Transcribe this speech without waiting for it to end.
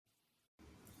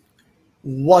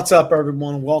What's up,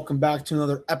 everyone? Welcome back to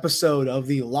another episode of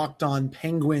the Locked On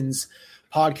Penguins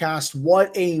podcast.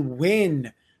 What a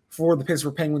win for the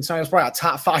Pittsburgh Penguins tonight. It's probably a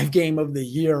top 5 game of the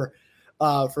year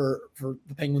for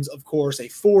the Penguins, of course. A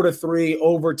 4-3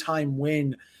 overtime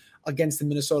win against the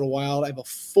Minnesota Wild. I have a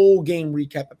full game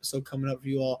recap episode coming up for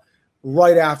you all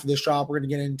right after this drop. We're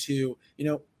going to get into,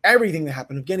 everything that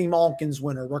happened. Evgeny Malkin's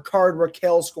winner, Rickard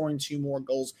Rakell scoring 2 more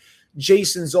goals,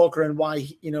 Jason Zucker and why,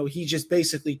 he just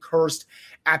basically cursed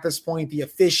at this point, the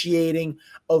officiating,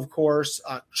 of course,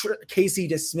 Casey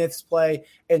DeSmith's play,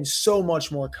 and so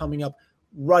much more coming up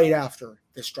right after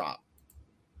this drop.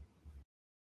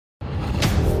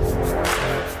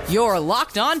 You're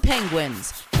Locked On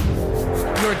Penguins,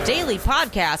 your daily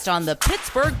podcast on the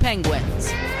Pittsburgh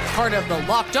Penguins, part of the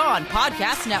Locked On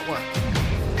Podcast Network,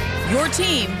 your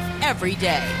team every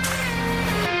day.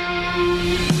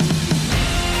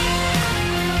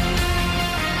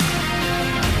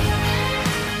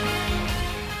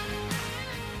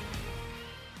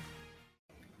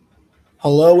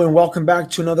 Hello and welcome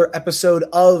back to another episode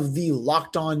of the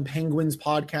Locked On Penguins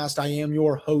podcast. I am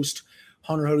your host,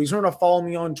 Hunter Hodes. Remember to follow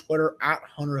me on Twitter at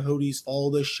Hunter Hodes.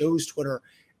 Follow the show's Twitter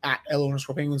at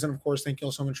 @LO_Penguins. And of course, thank you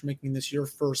all so much for making this your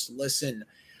first listen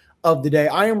of the day.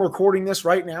 I am recording this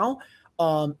right now,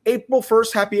 April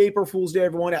 1st. Happy April Fool's Day,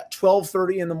 everyone, at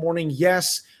 12:30 in the morning.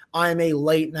 Yes, I am a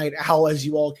late night owl, as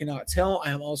you all cannot tell. I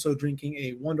am also drinking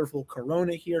a wonderful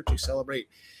Corona here to celebrate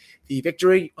the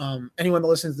victory. Anyone that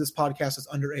listens to this podcast is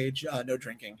underage, no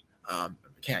drinking. I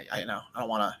don't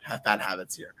want to have bad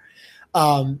habits here.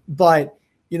 But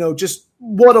just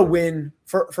what a win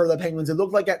for the Penguins. It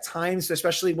looked like at times,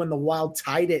 especially when the Wild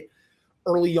tied it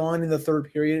early on in the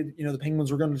third period, the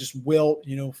Penguins were going to just wilt,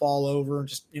 fall over and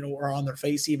just, or on their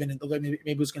face even. It looked like maybe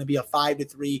it was going to be a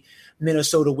 5-3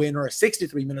 Minnesota win or a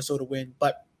 6-3 Minnesota win.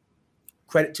 But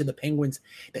credit to the Penguins.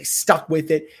 They stuck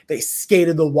with it. They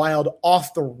skated the Wild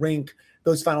off the rink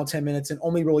those final 10 minutes and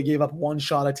only really gave up one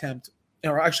shot attempt,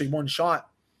 or actually one shot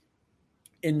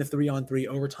in the 3-on-3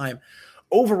 overtime.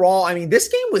 Overall, this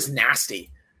game was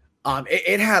nasty.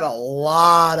 It had a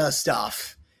lot of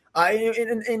stuff. I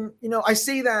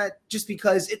say that just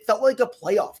because it felt like a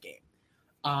playoff game.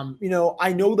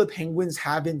 I know the Penguins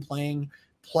have been playing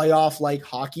playoff-like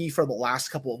hockey for the last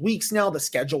couple of weeks now. The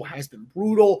schedule has been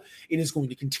brutal. It is going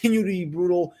to continue to be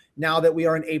brutal now that we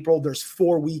are in April. There's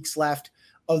 4 weeks left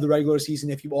of the regular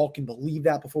season, if you all can believe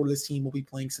that, before this team will be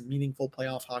playing some meaningful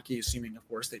playoff hockey, assuming, of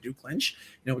course, they do clinch.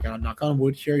 We got to knock on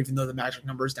wood here, even though the magic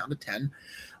number is down to 10.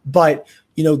 But,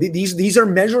 these are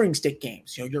measuring stick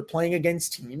games. You're playing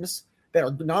against teams that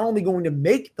are not only going to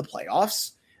make the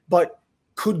playoffs, but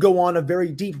could go on a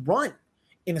very deep run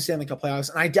in the Stanley Cup playoffs.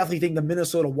 And I definitely think the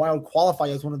Minnesota Wild qualify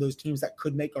as one of those teams that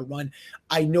could make a run.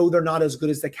 I know they're not as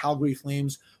good as the Calgary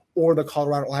Flames or the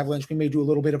Colorado Avalanche. We may do a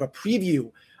little bit of a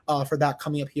preview for that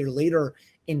coming up here later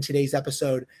in today's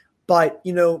episode. But,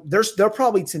 they're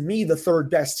probably, to me, the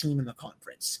third best team in the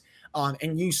conference.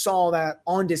 And you saw that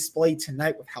on display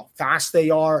tonight with how fast they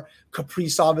are.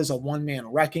 Kaprizov is a one-man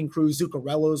wrecking crew.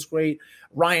 Zuccarello is great.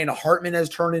 Ryan Hartman has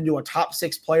turned into a top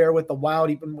 6 player with the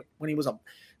Wild, even when he was a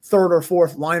third or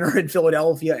fourth liner in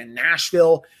Philadelphia and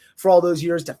Nashville for all those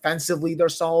years. Defensively, they're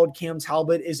solid. Cam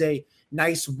Talbot is a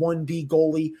nice 1B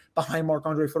goalie behind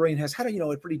Marc-Andre Fleury and has had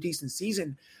a pretty decent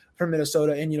season for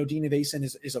Minnesota. And, Dean Evason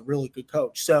is a really good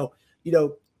coach. So,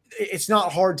 it's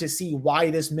not hard to see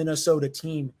why this Minnesota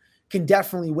team can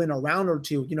definitely win a round or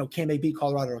two. Can they beat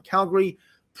Colorado or Calgary?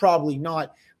 Probably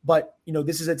not. But,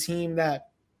 this is a team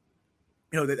that,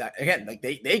 that again, like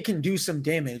they can do some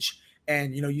damage.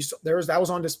 And, that was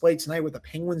on display tonight with the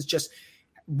Penguins just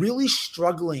really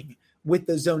struggling with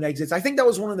the zone exits. I think that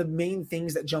was one of the main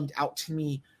things that jumped out to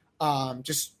me.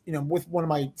 With one of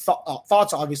my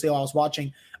thoughts, obviously, while I was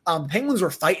watching, the Penguins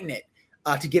were fighting it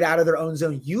to get out of their own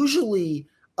zone. Usually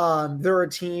they're a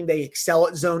team, they excel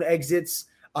at zone exits,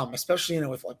 especially,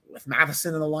 with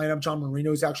Matheson in the lineup. John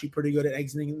Marino is actually pretty good at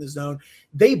exiting in the zone.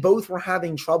 They both were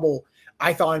having trouble,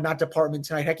 I thought, in that department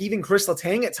tonight. Heck, even Chris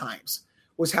Letang at times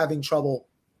was having trouble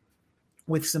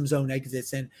with some zone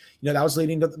exits. And, that was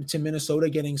leading to Minnesota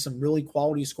getting some really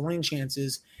quality scoring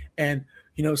chances and,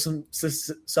 some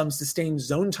sustained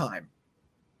zone time,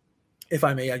 if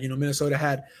I may. Minnesota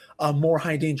had more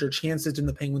high danger chances than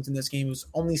the Penguins in this game. It was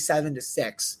only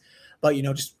 7-6, but,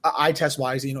 just eye test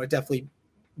wise, it definitely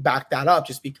backed that up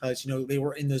just because, they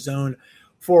were in the zone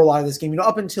for a lot of this game,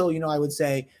 up until, I would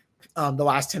say the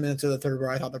last 10 minutes of the third, where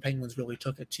I thought the Penguins really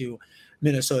took it to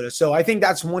Minnesota. So I think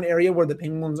that's one area where the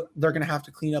Penguins, they're going to have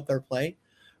to clean up their play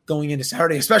going into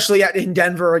Saturday, especially in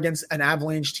Denver against an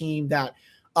Avalanche team that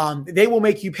they will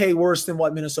make you pay worse than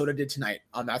what Minnesota did tonight.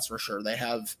 That's for sure. They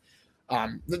have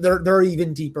They're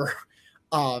even deeper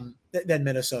than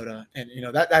Minnesota. And,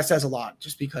 that says a lot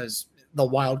just because the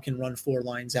Wild can run 4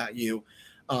 lines at you.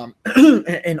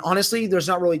 And honestly, there's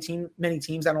not really many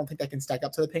teams I don't think that can stack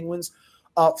up to the Penguins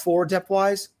for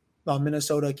depth-wise.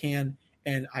 Minnesota can,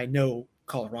 and I know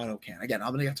Colorado can. Again, I'm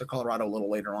going to get to Colorado a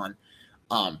little later on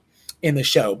in the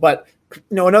show. But,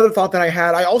 another thought that I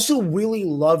had, I also really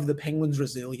love the Penguins'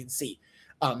 resiliency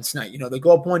tonight. They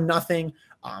go up 1-0.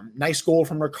 Nice goal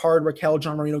from Raquel.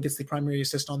 John Marino gets the primary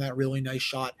assist on that really nice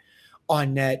shot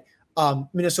on net.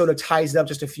 Minnesota ties it up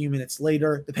just a few minutes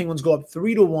later. The Penguins go up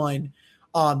 3-1.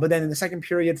 But then in the second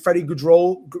period, Freddie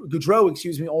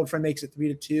Gaudreau, old friend, makes it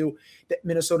 3-2. That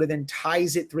Minnesota then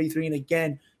ties it 3-3. And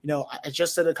again, I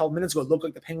just said a couple minutes ago, it looked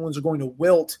like the Penguins are going to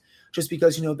wilt just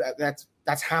because,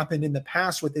 that's happened in the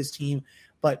past with this team.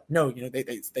 But no,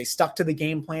 they stuck to the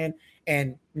game plan.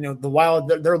 And, the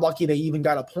Wild, they're lucky they even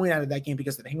got a point out of that game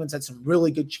because the Penguins had some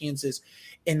really good chances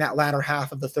in that latter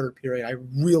half of the third period. I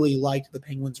really liked the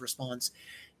Penguins' response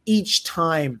each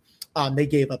time they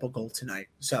gave up a goal tonight.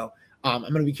 So I'm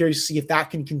going to be curious to see if that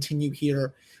can continue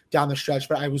here down the stretch.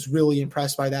 But I was really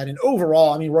impressed by that. And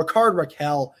overall, Rickard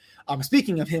Rakell,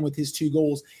 speaking of him with his 2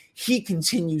 goals, he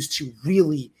continues to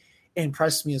really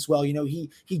impressed me as well.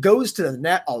 He goes to the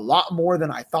net a lot more than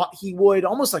I thought he would,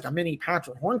 almost like a mini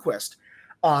Patrick Hornquist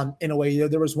in a way.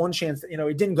 There was one chance that,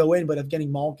 it didn't go in, but of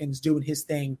getting Malkin's doing his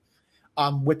thing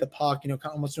with the puck, kind of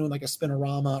almost doing like a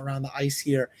spinorama around the ice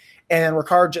here. And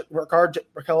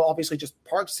Rakell obviously just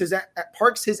parks his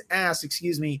ass,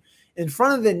 in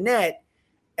front of the net.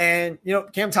 And,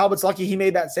 Cam Talbot's lucky he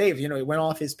made that save. It went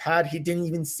off his pad. He didn't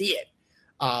even see it.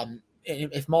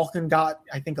 If Malkin got,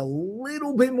 I think, a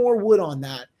little bit more wood on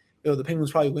that, the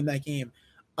Penguins probably win that game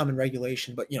in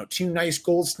regulation. But, 2 nice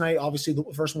goals tonight. Obviously, the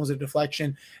first one was a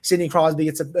deflection. Sidney Crosby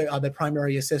gets the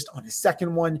primary assist on his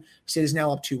second one. Sid is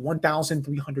now up to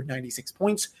 1,396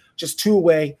 points, just 2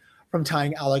 away from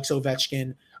tying Alex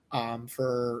Ovechkin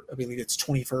for, I believe it's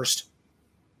 21st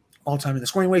all-time in the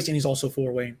scoring waste, and he's also 4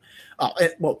 away.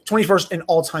 21st in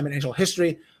all-time in NHL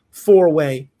history, 4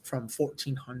 away from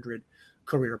 1,400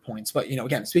 career points. But,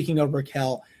 again, speaking of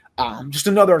Rakell, just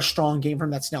another strong game from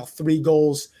him. That's now 3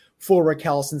 goals for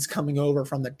Rakell since coming over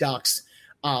from the Ducks.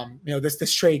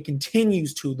 This trade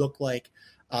continues to look like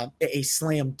a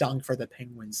slam dunk for the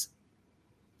Penguins,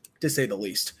 to say the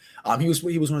least. He was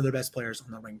one of their best players on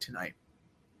the ring tonight.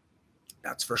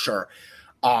 That's for sure.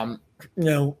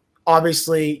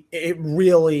 Obviously, it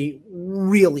really,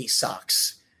 really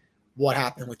sucks what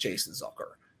happened with Jason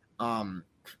Zucker.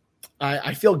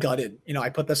 I feel gutted. I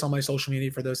put this on my social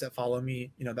media for those that follow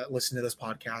me, that listen to this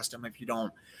podcast. And if you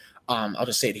don't, I'll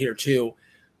just say it here too.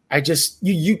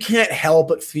 You can't help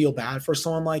but feel bad for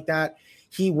someone like that.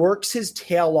 He works his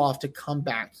tail off to come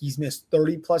back. He's missed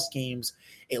 30 plus games.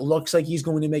 It looks like he's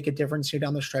going to make a difference here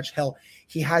down the stretch. Hell,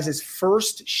 he has his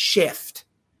first shift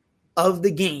of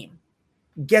the game,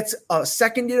 gets a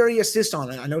secondary assist on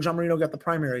it. I know John Marino got the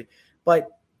primary, but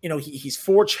he's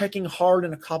forechecking hard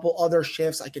in a couple other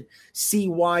shifts. I could see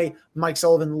why Mike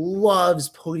Sullivan loves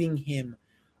putting him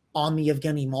on the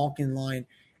Evgeny Malkin line.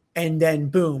 And then,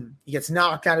 boom, he gets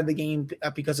knocked out of the game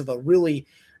because of a really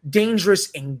dangerous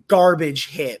and garbage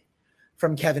hit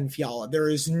from Kevin Fiala. There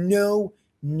is no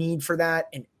need for that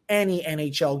in any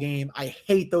NHL game. I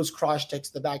hate those cross checks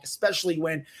to the back, especially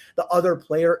when the other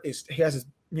player his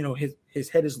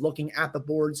head is looking at the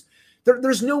boards.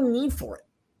 There's no need for it.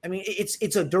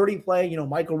 It's a dirty play.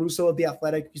 Michael Russo of The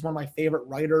Athletic, he's one of my favorite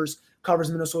writers, covers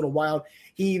Minnesota Wild.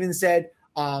 He even said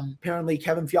apparently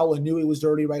Kevin Fiala knew it was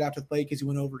dirty right after the play because he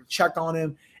went over to check on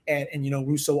him. And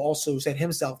Russo also said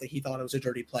himself that he thought it was a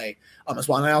dirty play as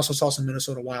well. And I also saw some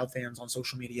Minnesota Wild fans on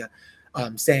social media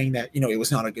saying that, it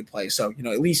was not a good play. So,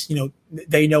 at least,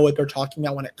 they know what they're talking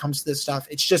about when it comes to this stuff.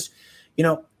 It's just,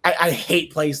 I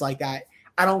hate plays like that.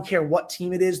 I don't care what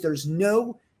team it is. There's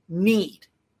no need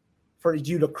for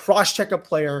you to cross-check a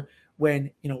player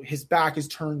when, his back is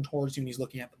turned towards you and he's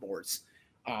looking at the boards.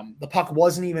 The puck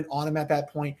wasn't even on him at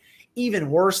that point.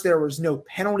 Even worse, there was no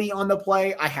penalty on the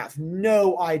play. I have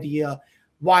no idea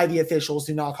why the officials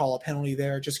did not call a penalty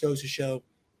there. It just goes to show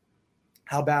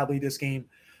how badly this game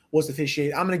was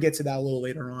officiated. I'm going to get to that a little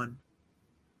later on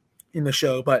in the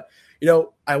show. But,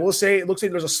 I will say it looks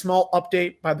like there's a small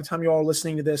update by the time you all are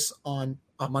listening to this on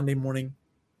Monday morning.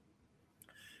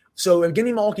 So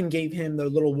Evgeny Malkin gave him the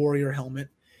little Warrior helmet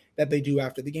that they do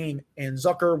after the game. And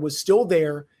Zucker was still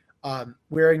there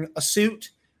wearing a suit.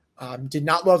 Did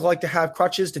not look like to have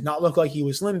crutches. Did not look like he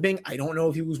was limping. I don't know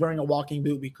if he was wearing a walking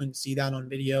boot. We couldn't see that on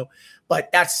video.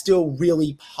 But that's still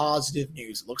really positive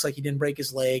news. It looks like he didn't break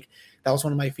his leg. That was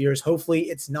one of my fears.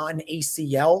 Hopefully it's not an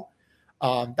ACL.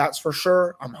 That's for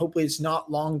sure. Hopefully it's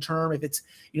not long-term. If it's,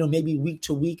 maybe week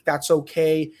to week, that's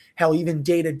okay. Hell, even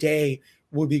day to day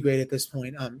would be great at this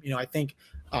point. I think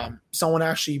someone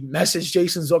actually messaged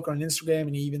Jason Zucker on Instagram,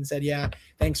 and he even said, yeah,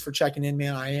 thanks for checking in,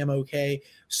 man. I am okay.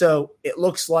 So it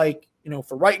looks like,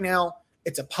 for right now,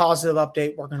 it's a positive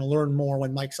update. We're going to learn more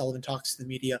when Mike Sullivan talks to the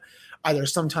media, either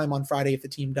sometime on Friday if the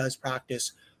team does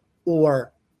practice,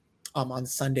 or on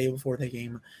Sunday before the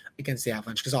game against the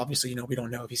Avalanche, because obviously, we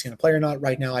don't know if he's going to play or not.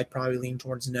 Right now, I'd probably lean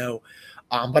towards no.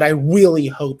 But I really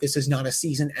hope this is not a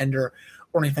season ender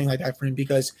or anything like that for him,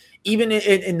 because even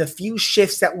in the few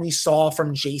shifts that we saw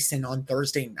from Jason on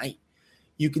Thursday night,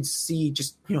 you could see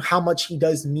just, how much he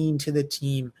does mean to the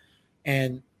team.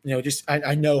 And,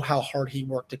 I know how hard he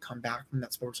worked to come back from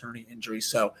that sports hernia injury.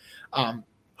 So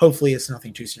hopefully it's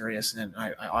nothing too serious. And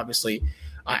I obviously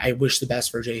wish the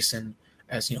best for Jason,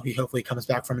 as he hopefully comes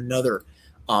back from another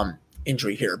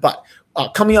injury here. But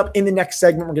coming up in the next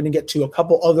segment, we're going to get to a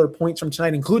couple other points from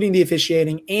tonight, including the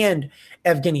officiating and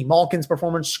Evgeny Malkin's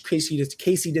performance, Casey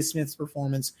DeSmith's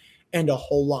performance, and a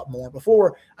whole lot more.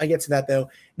 Before I get to that, though,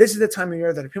 this is the time of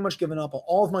year that I've pretty much given up on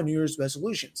all of my New Year's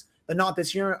resolutions. But not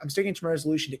this year. I'm sticking to my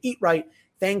resolution to eat right,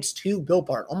 thanks to Built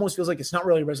Bar. It almost feels like it's not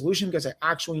really a resolution because I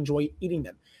actually enjoy eating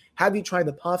them. Have you tried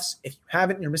the Puffs? If you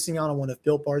haven't, you're missing out on one of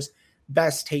Built Bar's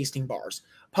best tasting bars.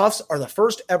 Puffs are the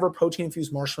first ever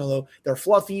protein-infused marshmallow. They're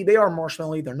fluffy. They are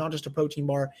marshmallowy. They're not just a protein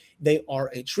bar. They are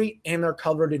a treat, and they're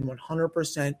covered in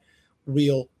 100%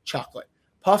 real chocolate.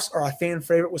 Puffs are a fan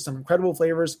favorite with some incredible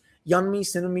flavors: yummy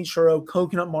cinnamon churro,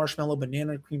 coconut marshmallow,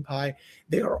 banana cream pie.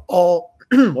 They are all,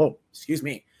 they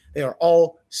are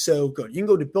all so good. You can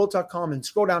go to Built.com and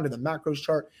scroll down to the macros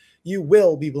chart. You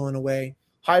will be blown away.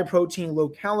 High protein, low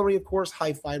calorie, of course,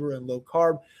 high fiber and low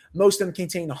carb. Most of them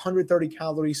contain 130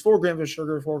 calories, 4 grams of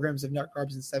sugar, 4 grams of net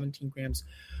carbs, and 17 grams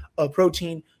of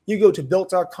protein. You go to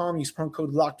Built.com, use promo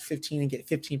code LOCKED15 and get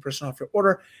 15% off your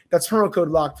order. That's promo code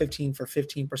LOCKED15 for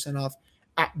 15% off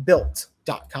at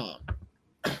Built.com.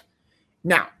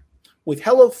 Now, with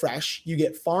HelloFresh, you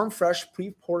get farm-fresh,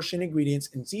 pre-portioned ingredients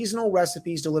and seasonal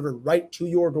recipes delivered right to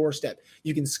your doorstep.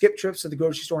 You can skip trips to the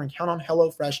grocery store and count on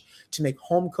HelloFresh to make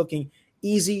home cooking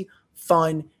easy,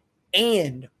 fun,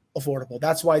 and affordable.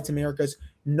 That's why it's America's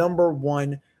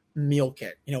 #1 meal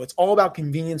kit. It's all about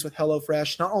convenience with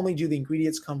HelloFresh. Not only do the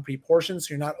ingredients come pre-portioned,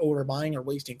 so you're not overbuying or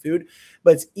wasting food,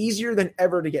 but it's easier than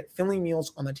ever to get filling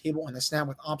meals on the table on the snap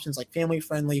with options like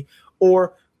family-friendly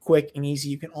or quick and easy.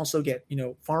 You can also get,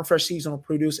 farm fresh seasonal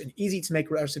produce and easy to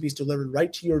make recipes delivered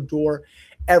right to your door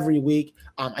every week.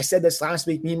 I said this last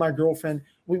week, me and my girlfriend,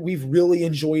 we've really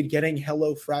enjoyed getting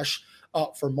HelloFresh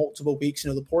for multiple weeks.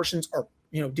 The portions are,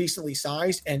 decently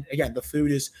sized. And again, the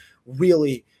food is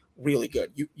really, really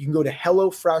good. You can go to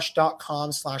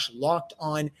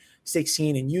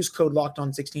HelloFresh.com/LockedOn16 and use code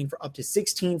LockedOn16 for up to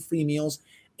 16 free meals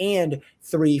and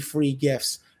 3 free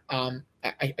gifts. I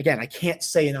can't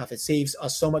say enough. It saves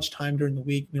us so much time during the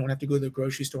week. We don't have to go to the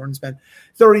grocery store and spend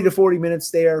 30 to 40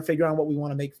 minutes there figuring out what we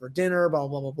want to make for dinner, blah,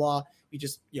 blah, blah, blah. We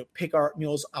just, pick our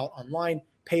meals out online,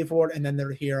 pay for it, and then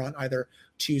they're here on either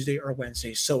Tuesday or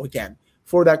Wednesday. So again,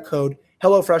 for that code,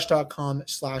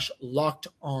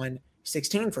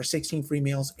 HelloFresh.com/LockedOn16 for 16 free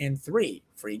meals and 3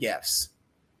 free gifts.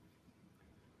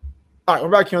 All right, we're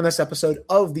back here on this episode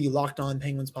of the Locked On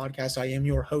Penguins podcast. I am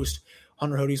your host,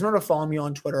 Hunter Hodes. Remember to follow me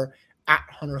on Twitter at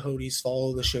Hunter Hodes.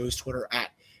 Follow the show's Twitter at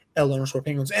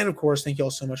 @L_Penguins. And of course, thank you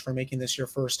all so much for making this your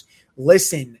first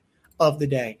listen of the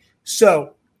day.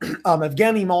 So,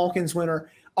 Evgeny Malkin's winner.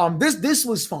 This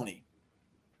was funny.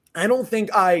 I don't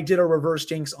think I did a reverse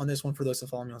jinx on this one for those that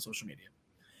follow me on social media.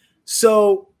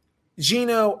 So,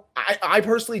 Gino, I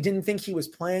personally didn't think he was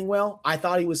playing well. I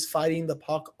thought he was fighting the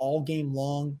puck all game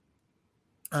long.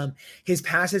 His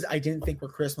passes I didn't think were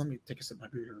crisp. Let me take a sip of my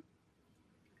beer here.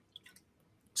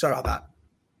 Sorry about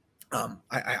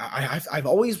that. I've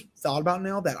always thought about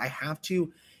now that I have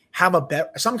to have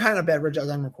some kind of beverage as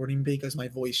I'm recording because my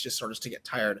voice just starts to get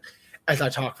tired as I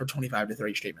talk for 25 to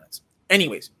 30 straight minutes.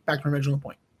 Anyways, back to my original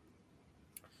point.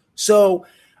 So,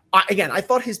 I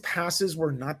thought his passes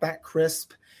were not that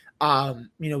crisp.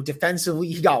 Defensively,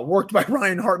 he got worked by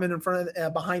Ryan Hartman in front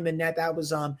of behind the net. That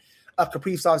was a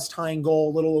Kaprizov's tying goal,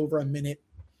 a little over a minute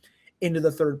into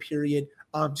the third period.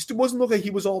 It wasn't look like he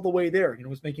was all the way there.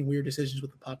 Was making weird decisions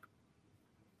with the puck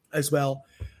as well.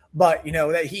 But,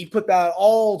 that he put that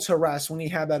all to rest when he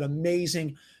had that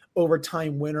amazing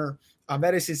overtime winner.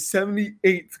 That is his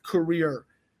 78th career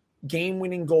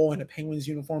game-winning goal in a Penguins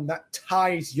uniform. That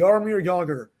ties Jaromir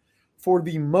Jagr for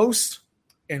the most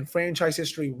in franchise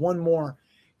history. One more,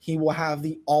 he will have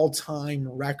the all-time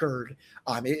record.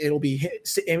 It'll be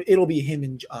him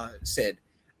and Sid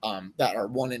that are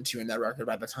 1-2 in that record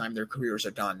by the time their careers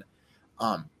are done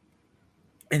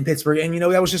in Pittsburgh. And,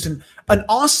 that was just an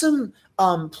awesome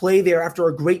play there after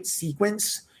a great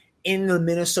sequence in the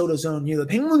Minnesota zone. The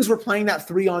Penguins were playing that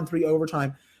 3-on-3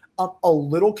 overtime a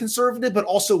little conservative, but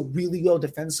also really well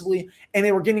defensively. And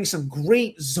they were getting some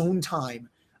great zone time,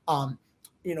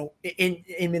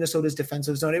 in Minnesota's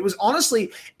defensive zone. It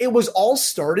was all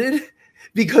started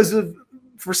because of,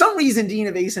 for some reason, Dean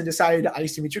Evason decided to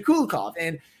ice Dmitry Kulikov.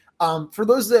 And for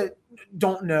those that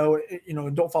don't know,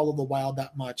 don't follow the Wild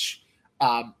that much,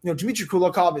 Dmitry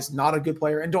Kulikov is not a good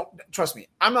player. And don't trust me,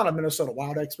 I'm not a Minnesota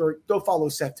Wild expert. Go follow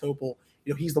Seth Topol.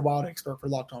 He's the Wild expert for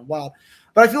Locked On Wild.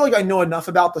 But I feel like I know enough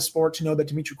about the sport to know that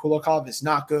Dmitry Kulikov is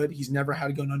not good. He's never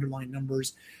had good underlying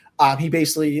numbers. He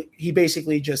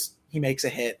basically just makes a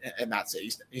hit, and that's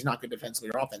it. He's not good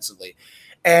defensively or offensively.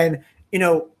 And,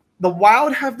 the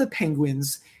Wild have the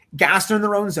Penguins gassed in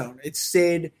their own zone. It's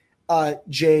Sid,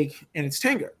 Jake, and it's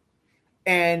Tanger.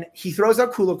 And he throws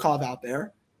out Kulikov out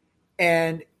there,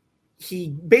 and he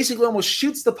basically almost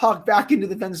shoots the puck back into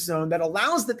the defensive zone that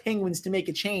allows the Penguins to make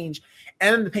a change.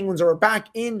 And the Penguins are back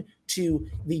into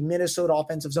the Minnesota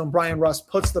offensive zone. Brian Rust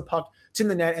puts the puck to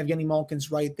the net. Evgeny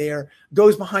Malkin's right there,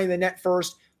 goes behind the net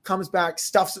first, comes back,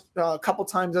 stuffs a couple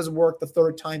times, doesn't work. The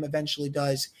third time eventually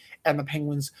does. And the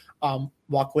Penguins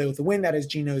walk away with the win. That is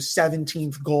Gino's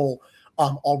 17th goal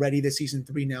already this season,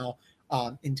 3 now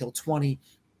until 20.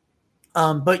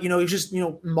 But, it's just,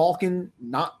 Malkin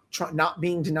not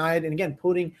being denied. And again,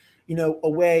 putting,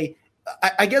 away,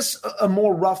 I guess a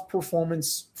more rough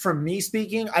performance from me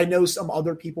speaking. I know some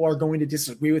other people are going to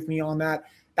disagree with me on that.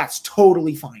 That's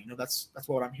totally fine. That's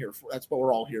what I'm here for. That's what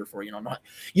we're all here for. You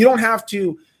don't have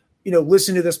to,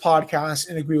 listen to this podcast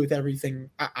and agree with everything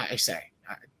I say.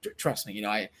 Trust me.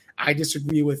 I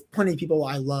disagree with plenty of people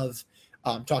I love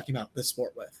talking about this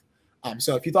sport with.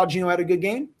 So if you thought Gino had a good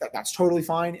game, that's totally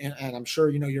fine. And I'm sure,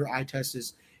 your eye test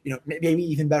is, maybe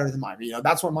even better than mine.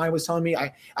 That's what mine was telling me.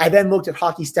 I then looked at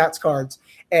hockey stats cards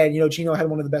and, Gino had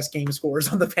one of the best game scores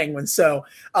on the Penguins. So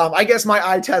I guess my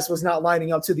eye test was not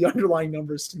lining up to the underlying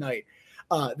numbers tonight.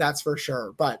 That's for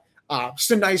sure. But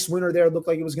just a nice winner there. It looked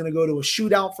like it was going to go to a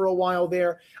shootout for a while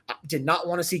there. Did not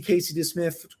want to see Casey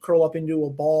DeSmith curl up into a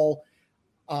ball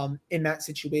in that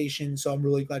situation. So I'm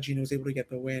really glad Gino was able to get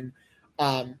the win.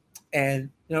 And,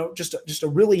 just a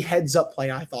really heads up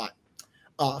play, I thought,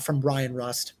 from Brian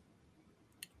Rust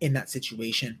in that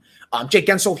situation. Jake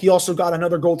Guentzel, he also got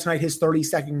another goal tonight, his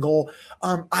 32nd goal.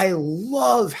 I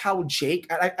love how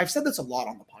Jake, I've said this a lot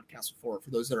on the podcast before for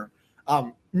those that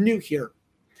are new here.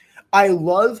 I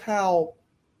love how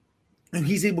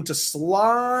he's able to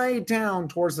slide down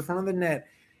towards the front of the net.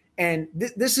 And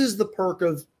this is the perk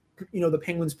of, the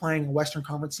Penguins playing a Western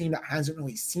Conference team that hasn't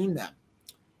really seen them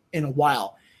in a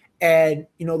while. And,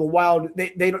 the Wild,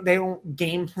 they don't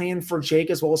game plan for Jake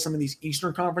as well as some of these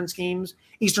Eastern Conference teams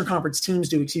do,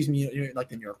 like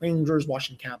the New York Rangers,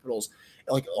 Washington Capitals,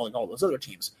 like all those other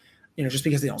teams, just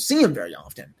because they don't see him very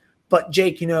often. But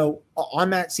Jake, on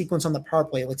that sequence on the power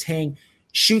play, Letang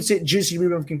shoots it, juicy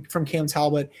rebound from Cam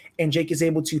Talbot, and Jake is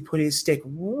able to put his stick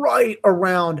right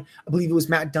around, I believe it was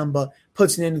Matt Dumba,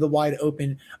 puts it into the wide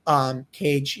open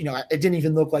cage. It didn't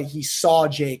even look like he saw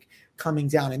Jake coming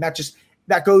down. And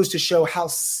that goes to show how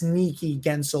sneaky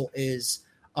Guentzel is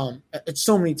at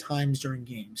so many times during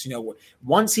games.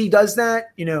 Once he does that,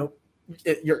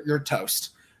 you're toast.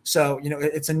 So,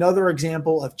 it's another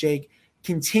example of Jake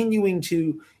continuing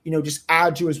to, just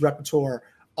add to his repertoire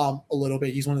a little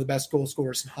bit. He's one of the best goal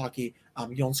scorers in hockey.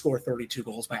 You don't score 32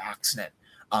 goals by accident,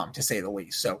 to say the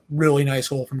least. So really nice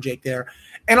goal from Jake there.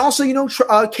 And also,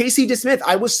 Casey DeSmith,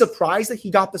 I was surprised that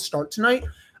he got the start tonight.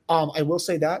 I will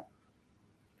say that.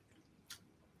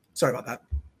 Sorry about that.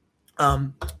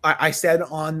 I said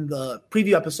on the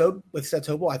preview episode with Seth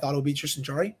Topol, I thought it would be Tristan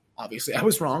Jarry. Obviously, I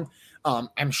was wrong.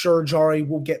 I'm sure Jarry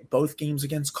will get both games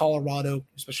against Colorado,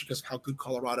 especially because of how good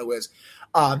Colorado is.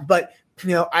 But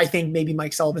I think maybe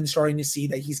Mike Sullivan's starting to see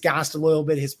that he's gassed a little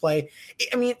bit his play.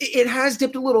 It has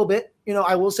dipped a little bit.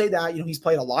 I will say that. He's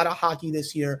played a lot of hockey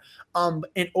this year.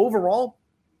 And overall,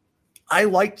 I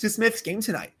liked DeSmith's game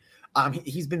tonight.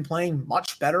 He's been playing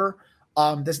much better.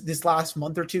 This last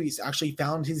month or two, he's actually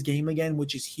found his game again,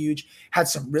 which is huge. Had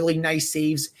some really nice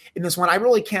saves in this one. I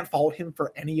really can't fault him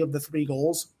for any of the 3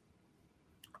 goals.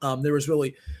 There was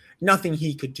really nothing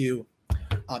he could do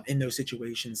in those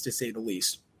situations, to say the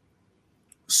least.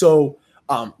 So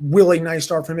really nice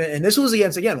start from it. And this was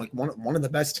against, again, like one of the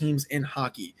best teams in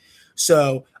hockey.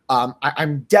 So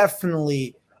I'm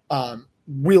definitely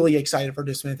really excited for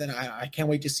DeSmith, and I can't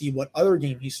wait to see what other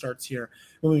game he starts here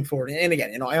moving forward. And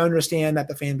again, I understand that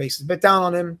the fan base is a bit down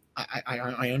on him.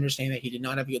 I understand that he did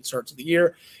not have a good start to the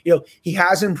year. He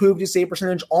has improved his save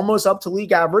percentage almost up to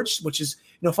league average, which is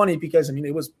funny because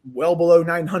it was well below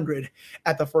 900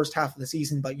 at the first half of the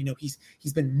season, but he's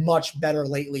been much better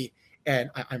lately, and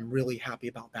I'm really happy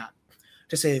about that,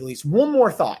 to say the least. One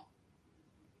more thought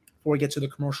before we get to the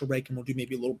commercial break, and we'll do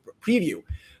maybe a little preview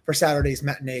for Saturday's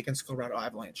matinee against Colorado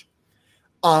Avalanche.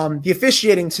 The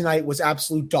officiating tonight was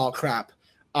absolute dog crap.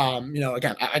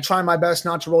 Again, I try my best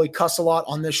not to really cuss a lot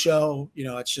on this show.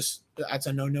 That's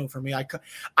a no-no for me.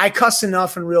 I cuss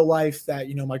enough in real life that,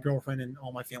 my girlfriend and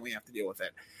all my family have to deal with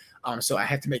it. So I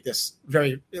have to make this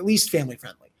at least family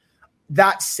friendly.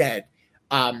 That said,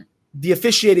 the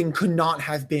officiating could not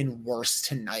have been worse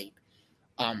tonight.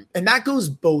 And that goes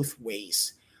both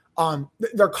ways.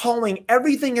 They're calling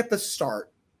everything at the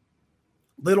start,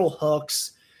 little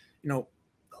hooks,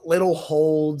 little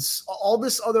holds, all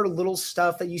this other little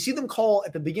stuff that you see them call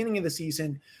at the beginning of the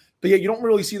season, but yet you don't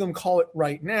really see them call it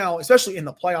right now, especially in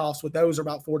the playoffs, with those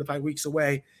about 4 to 5 weeks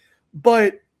away.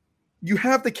 But you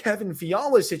have the Kevin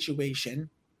Fiala situation,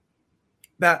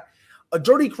 that a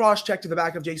dirty cross check to the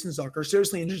back of Jason Zucker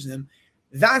seriously injures him.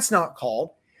 That's not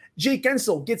called. Jake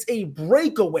Guentzel gets a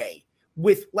breakaway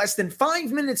with less than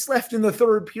 5 minutes left in the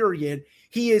third period.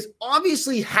 He is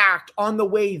obviously hacked on the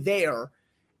way there,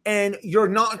 and you're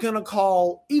not going to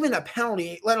call even a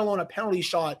penalty, let alone a penalty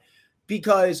shot,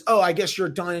 because, I guess you're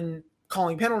done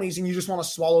calling penalties and you just want to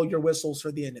swallow your whistles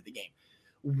for the end of the game.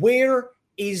 Where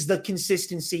is the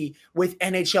consistency with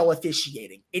NHL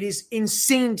officiating? It is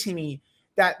insane to me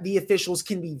that the officials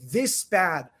can be this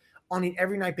bad on an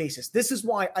every night basis. This is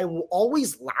why I will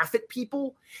always laugh at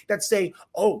people that say,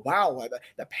 "Oh wow,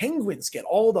 the Penguins get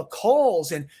all the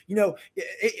calls, and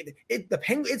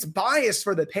it's biased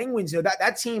for the Penguins.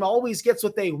 That team always gets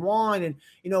what they want, and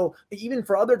even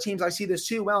for other teams, I see this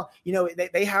too. Well,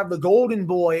 they have the golden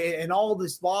boy and all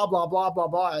this blah blah blah blah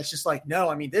blah." It's just like,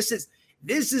 no, this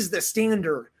is the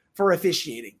standard for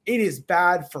officiating. It is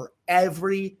bad for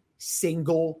every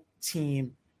single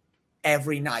team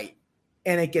every night.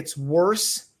 And it gets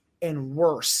worse and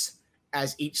worse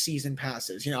as each season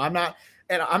passes. I'm not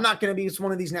going to be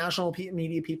one of these national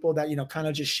media people that, kind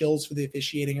of just shills for the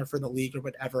officiating or for the league or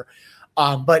whatever.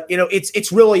 But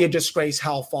it's really a disgrace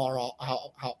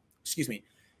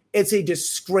it's a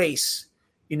disgrace,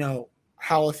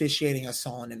 how officiating has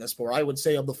fallen in this sport. I would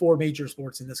say of the 4 major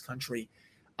sports in this country,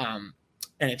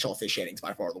 NHL officiating is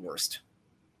by far the worst.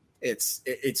 It's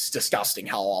disgusting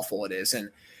how awful it is. And,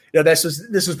 this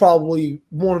was probably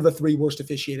one of the 3 worst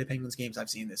officiated Penguins games I've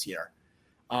seen this year.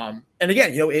 And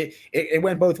again, it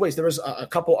went both ways. There was a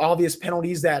couple obvious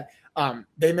penalties that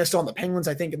they missed on the Penguins.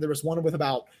 I think there was one with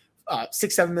about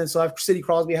 6-7 minutes left. Sidney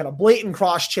Crosby had a blatant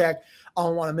cross check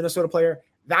on a Minnesota player.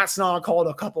 That's not called.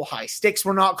 A couple high sticks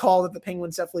were not called that the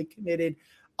Penguins definitely committed.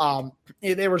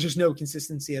 There was just no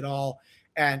consistency at all.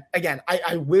 And again,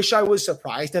 I wish I was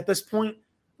surprised at this point,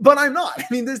 but I'm not.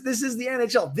 This is the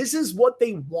NHL. This is what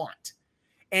they want.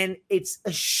 And it's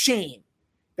a shame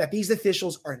that these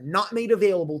officials are not made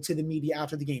available to the media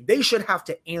after the game. They should have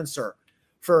to answer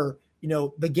for,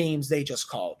 the games they just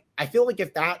called. I feel like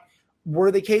if that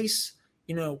were the case,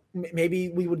 maybe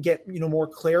we would get, more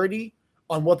clarity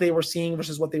on what they were seeing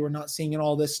versus what they were not seeing and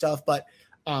all this stuff. But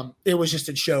it was just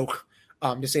a joke,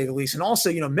 to say the least. And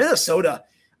also, Minnesota,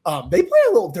 they play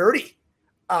a little dirty.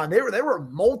 There were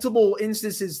multiple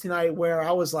instances tonight where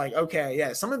I was like, okay,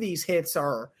 yeah, some of these hits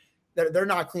they're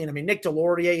not clean. Nick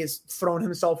Delorier is throwing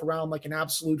himself around like an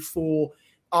absolute fool.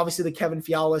 Obviously, the Kevin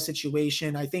Fiala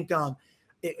situation. I think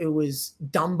it was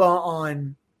Dumba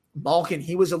on Malkin.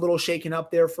 He was a little shaken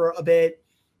up there for a bit.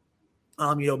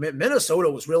 Minnesota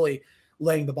was really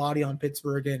laying the body on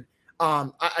Pittsburgh. And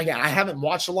I haven't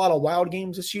watched a lot of Wild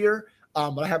games this year,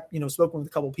 but I have spoken with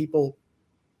a couple of people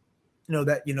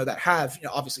that have,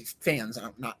 obviously fans,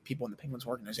 not people in the Penguins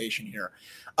organization here,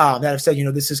 that have said,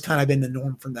 this has kind of been the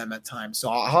norm for them at times. So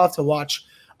I'll have to watch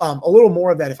a little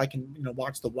more of that if I can,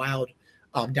 watch the Wild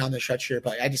down the stretch here.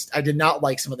 But I did not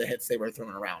like some of the hits they were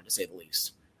throwing around, to say the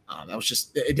least. That was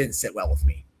just, it didn't sit well with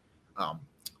me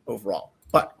overall.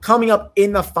 But coming up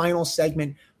in the final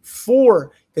segment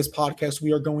for this podcast,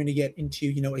 we are going to get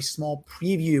into, a small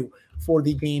preview for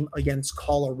the game against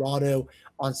Colorado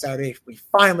on Saturday. We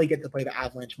finally get to play the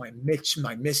Avalanche, my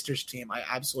Misters team. I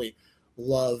absolutely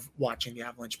love watching the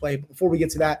Avalanche play. But before we get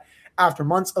to that, After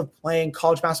months of playing,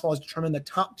 college basketball has determined the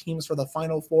top teams for the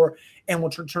Final Four and will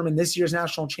determine this year's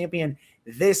national champion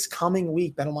this coming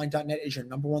week. BetOnline.net is your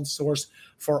number one source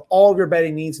for all of your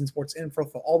betting needs and sports info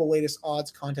for all the latest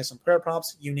odds, contests, and player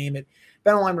props, you name it.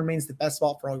 BetOnline remains the best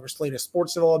spot for all your latest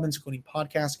sports developments, including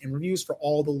podcasts and reviews for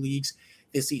all the leagues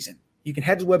this season. You can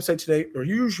head to the website today or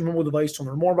use your mobile device to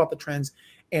learn more about the trends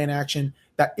and action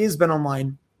that is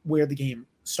BetOnline, where the game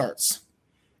starts.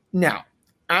 Now,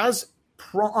 as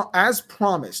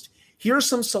promised, here are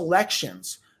some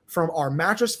selections from our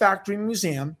Mattress Factory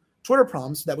Museum Twitter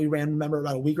prompts that we ran, remember,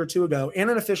 about a week or two ago, and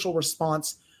an official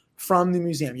response from the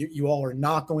museum. You all are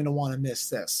not going to want to miss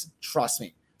this. Trust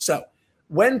me. So,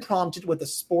 when prompted with the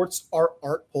sports art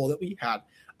poll that we had,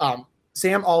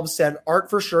 Sam Alves said art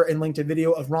for sure and linked a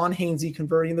video of Ron Hainsey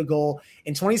converting the goal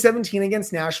in 2017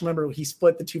 against Nash. Remember, he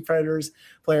split the two Predators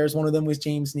players. One of them was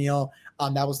James Neal.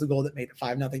 That was the goal that made it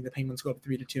 5-0. The Penguins go up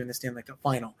 3-2 in the Stanley Cup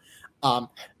final.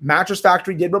 Mattress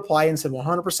Factory did reply and said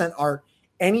 100% art.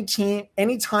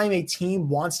 Anytime a team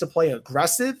wants to play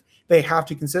aggressive, they have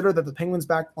to consider that the Penguins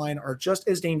back line are just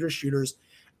as dangerous shooters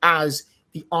as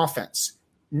the offense.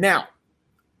 Now,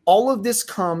 all of this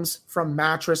comes from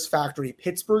Mattress Factory,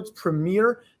 Pittsburgh's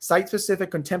premier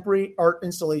site-specific contemporary art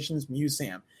installations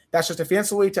museum. That's just a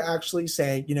fancy way to actually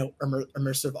say,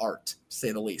 immersive art, to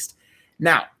say the least.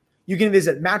 Now, you can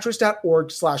visit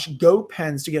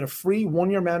mattress.org/GoPens to get a free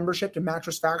one-year membership to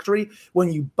Mattress Factory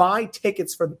when you buy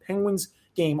tickets for the Penguins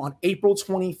game on April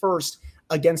 21st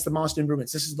against the Boston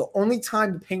Bruins. This is the only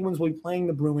time the Penguins will be playing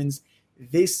the Bruins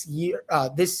this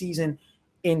season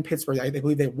in Pittsburgh. I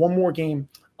believe they have one more game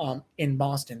in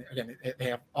Boston. Again, they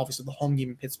have obviously the home game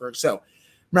in Pittsburgh. So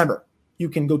remember, you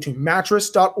can go to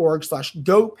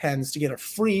mattress.org/GoPens to get a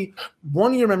free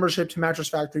one-year membership to Mattress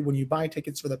Factory when you buy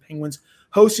tickets for the Penguins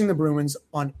hosting the Bruins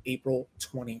on April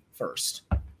 21st.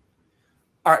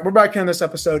 All right, we're back on this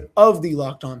episode of the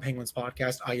Locked On Penguins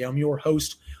podcast. I am your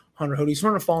host, Hunter Hodes.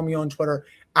 Remember to follow me on Twitter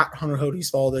at Hunter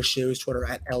Hodes. Follow the show's Twitter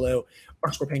at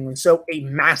LO_Penguins. So a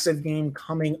massive game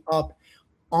coming up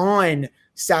on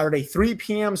Saturday, 3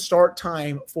 p.m. start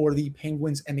time for the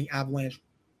Penguins and the Avalanche.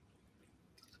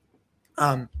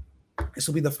 This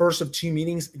will be the first of two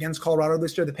meetings against Colorado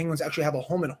this year. The Penguins actually have a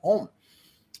home-and-home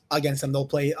against them. They'll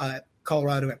play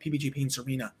Colorado at PPG Paints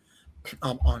Arena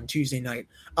on Tuesday night.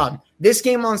 This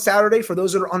game on Saturday, for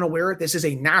those that are unaware, this is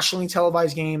a nationally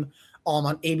televised game on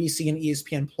ABC and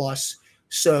ESPN+,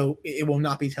 so it will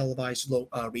not be televised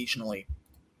regionally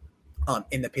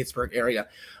in the Pittsburgh area.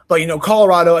 But,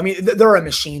 Colorado, I mean, they're a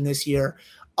machine this year.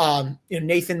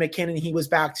 Nathan McKinnon, he was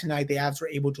back tonight. The Avs were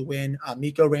able to win.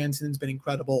 Mikko Rantanen's been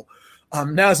incredible.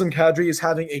 Nazem Kadri is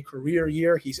having a career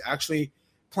year. He's actually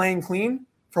playing clean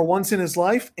for once in his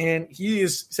life, and he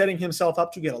is setting himself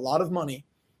up to get a lot of money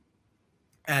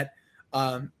at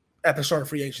the start of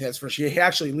free agency. That's for sure. He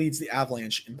actually leads the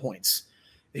Avalanche in points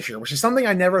this year, which is something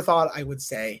I never thought I would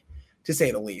say, to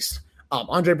say the least.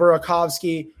 Andre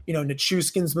Burakovsky,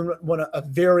 Nichushkin's been a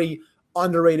very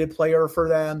underrated player for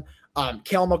them.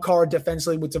 Cale Makar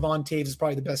defensively with Devon Taves is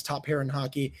probably the best top pair in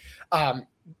hockey.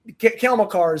 Cale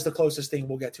Makar is the closest thing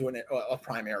we'll get to a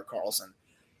prime Erik Karlsson.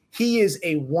 He is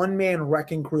a one-man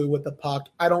wrecking crew with the puck.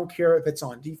 I don't care if it's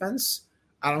on defense.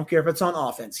 I don't care if it's on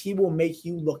offense. He will make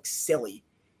you look silly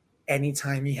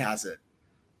anytime he has it.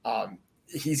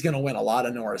 He's going to win a lot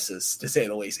of Norrises, to say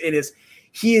the least.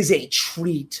 He is a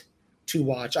treat to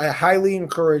watch. I highly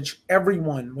encourage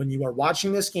everyone, when you are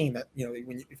watching this game, that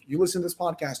if you listen to this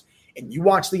podcast and you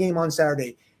watch the game on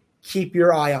Saturday, keep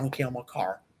your eye on Cale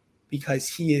Makar, because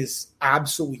he is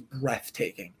absolutely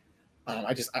breathtaking.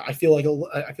 I feel like a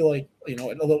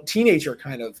little teenager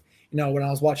kind of, when I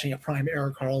was watching a prime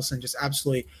Erik Karlsson just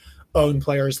absolutely own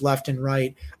players left and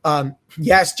right.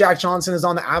 Yes, Jack Johnson is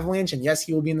on the Avalanche, and yes,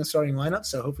 he will be in the starting lineup.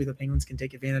 So hopefully the Penguins can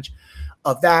take advantage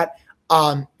of that.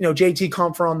 JT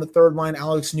Compher on the third line,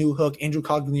 Alex Newhook, Andrew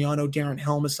Cogliano, Darren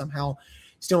Helm is somehow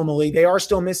still in the league. They are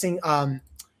still missing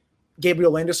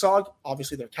Gabriel Landeskog,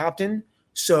 obviously their captain.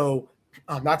 So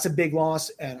that's a big loss.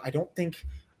 And I don't think,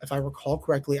 if I recall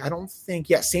correctly,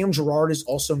 Sam Girard is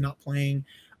also not playing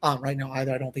right now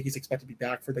either. I don't think he's expected to be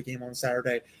back for the game on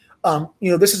Saturday.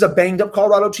 This is a banged up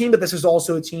Colorado team, but this is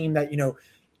also a team that,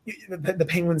 the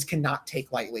Penguins cannot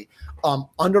take lightly.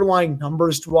 Underlying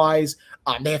numbers wise,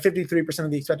 they have 53%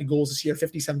 of the expected goals this year,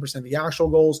 57% of the actual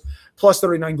goals, plus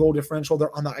 39 goal differential.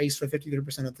 They're on the ice for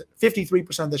 53% of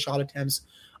the shot attempts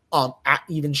at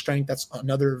even strength. That's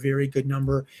another very good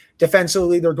number.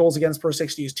 Defensively, their goals against per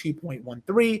 60 is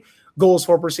 2.13. Goals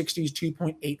for per 60 is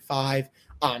 2.85.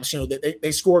 So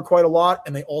they score quite a lot,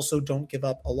 and they also don't give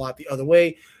up a lot the other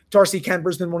way. Darcy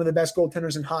Kemper's been one of the best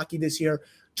goaltenders in hockey this year.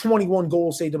 21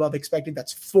 goals saved above expected.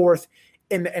 That's fourth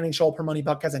in the NHL per money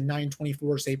buck, has a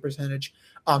 .924 save percentage,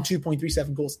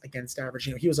 2.37 goals against average.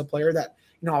 He was a player that,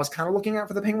 I was kind of looking at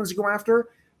for the Penguins to go after,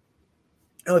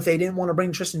 if they didn't want to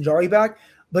bring Tristan Jarry back.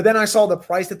 But then I saw the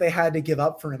price that they had to give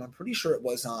up for him. I'm pretty sure it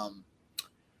was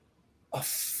a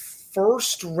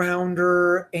first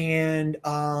rounder, and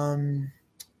I'm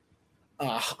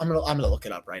gonna look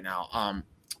it up right now.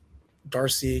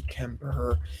 Darcy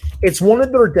Kemper. It's one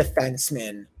of their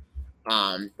defensemen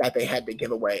that they had to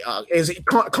give away. Is it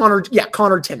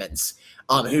Connor Timmins,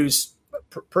 who's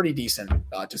pretty decent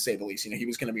to say the least. He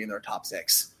was going to be in their top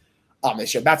 6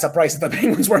 this year. That's a price that the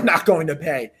Penguins were not going to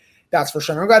pay. That's for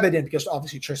sure. I'm glad they didn't, because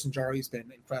obviously Tristan Jarry has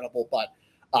been incredible. But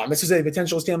this is a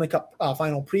potential Stanley Cup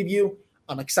final preview.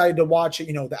 I'm excited to watch it.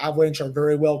 The Avalanche are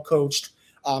very well coached.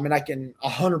 And I can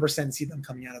 100% see them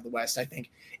coming out of the West. I think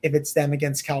if it's them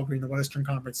against Calgary in the Western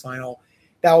Conference Final,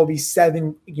 that will be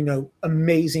 7,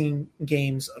 amazing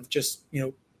games of just,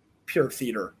 pure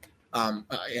theater,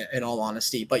 in all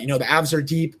honesty. But, the Avs are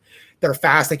deep. They're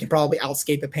fast. They can probably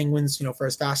outskate the Penguins, for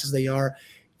as fast as they are.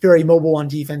 Very mobile on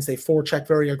defense. They forecheck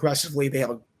very aggressively. They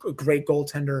have a great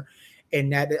goaltender.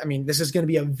 And that, this is going to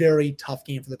be a very tough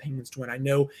game for the Penguins to win. I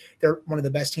know they're one of the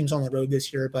best teams on the road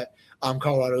this year, but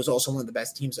Colorado is also one of the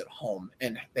best teams at home,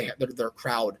 and their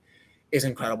crowd is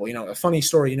incredible. A funny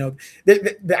story,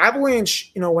 the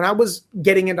Avalanche, when I was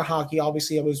getting into hockey,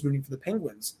 obviously I was rooting for the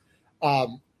Penguins.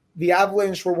 The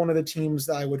Avalanche were one of the teams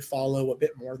that I would follow a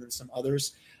bit more than some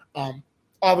others.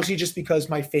 Obviously just because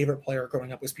my favorite player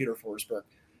growing up was Peter Forsberg.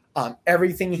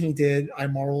 Everything he did, I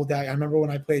marveled at. I remember when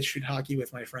I played street hockey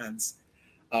with my friends,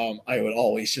 I would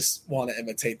always just want to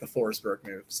imitate the Forsberg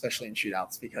move, especially in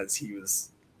shootouts, because he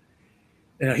was,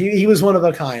 he was one of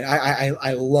a kind.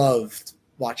 I loved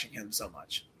watching him so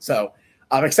much. So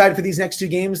I'm excited for these next 2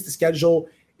 games. The schedule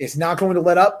is not going to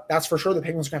let up. That's for sure. The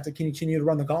Penguins are going to have to continue to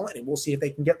run the gauntlet, and we'll see if they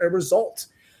can get a result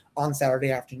on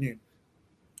Saturday afternoon.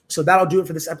 So that'll do it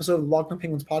for this episode of the Locked On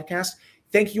Penguins podcast.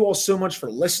 Thank you all so much for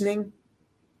listening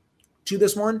to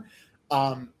this one.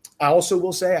 I also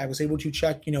will say I was able to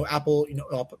check, Apple,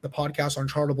 the podcast on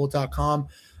chartable.com.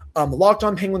 The Locked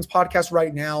On Penguins podcast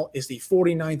right now is the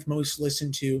 49th most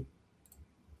listened to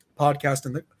podcast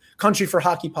in the country for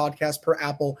hockey podcast per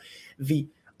Apple.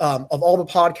 Of all the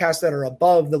podcasts that are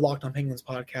above the Locked On Penguins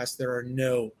podcast, there are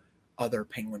no other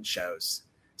Penguin shows.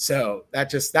 So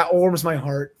that warms my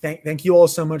heart. Thank you all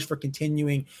so much for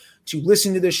continuing to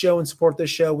listen to this show and support this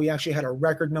show. We actually had a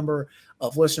record number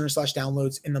of listeners /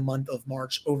 downloads in the month of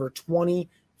March, over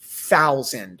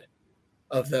 20,000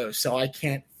 of those. So I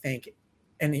can't thank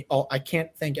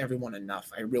everyone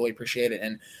enough. I really appreciate it.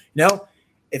 And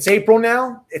it's April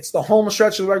now. It's the home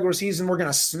stretch of the regular season. We're going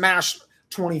to smash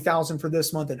 20,000 for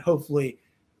this month, and hopefully,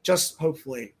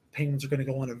 Penguins are going to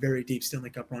go on a very deep Stanley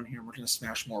Cup run here, and we're going to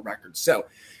smash more records. So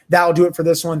that'll do it for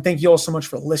this one. Thank you all so much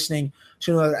for listening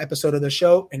to another episode of the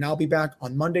show, and I'll be back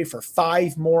on Monday for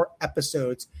 5 more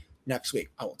episodes next week.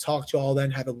 I will talk to you all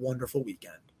then. Have a wonderful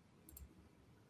weekend.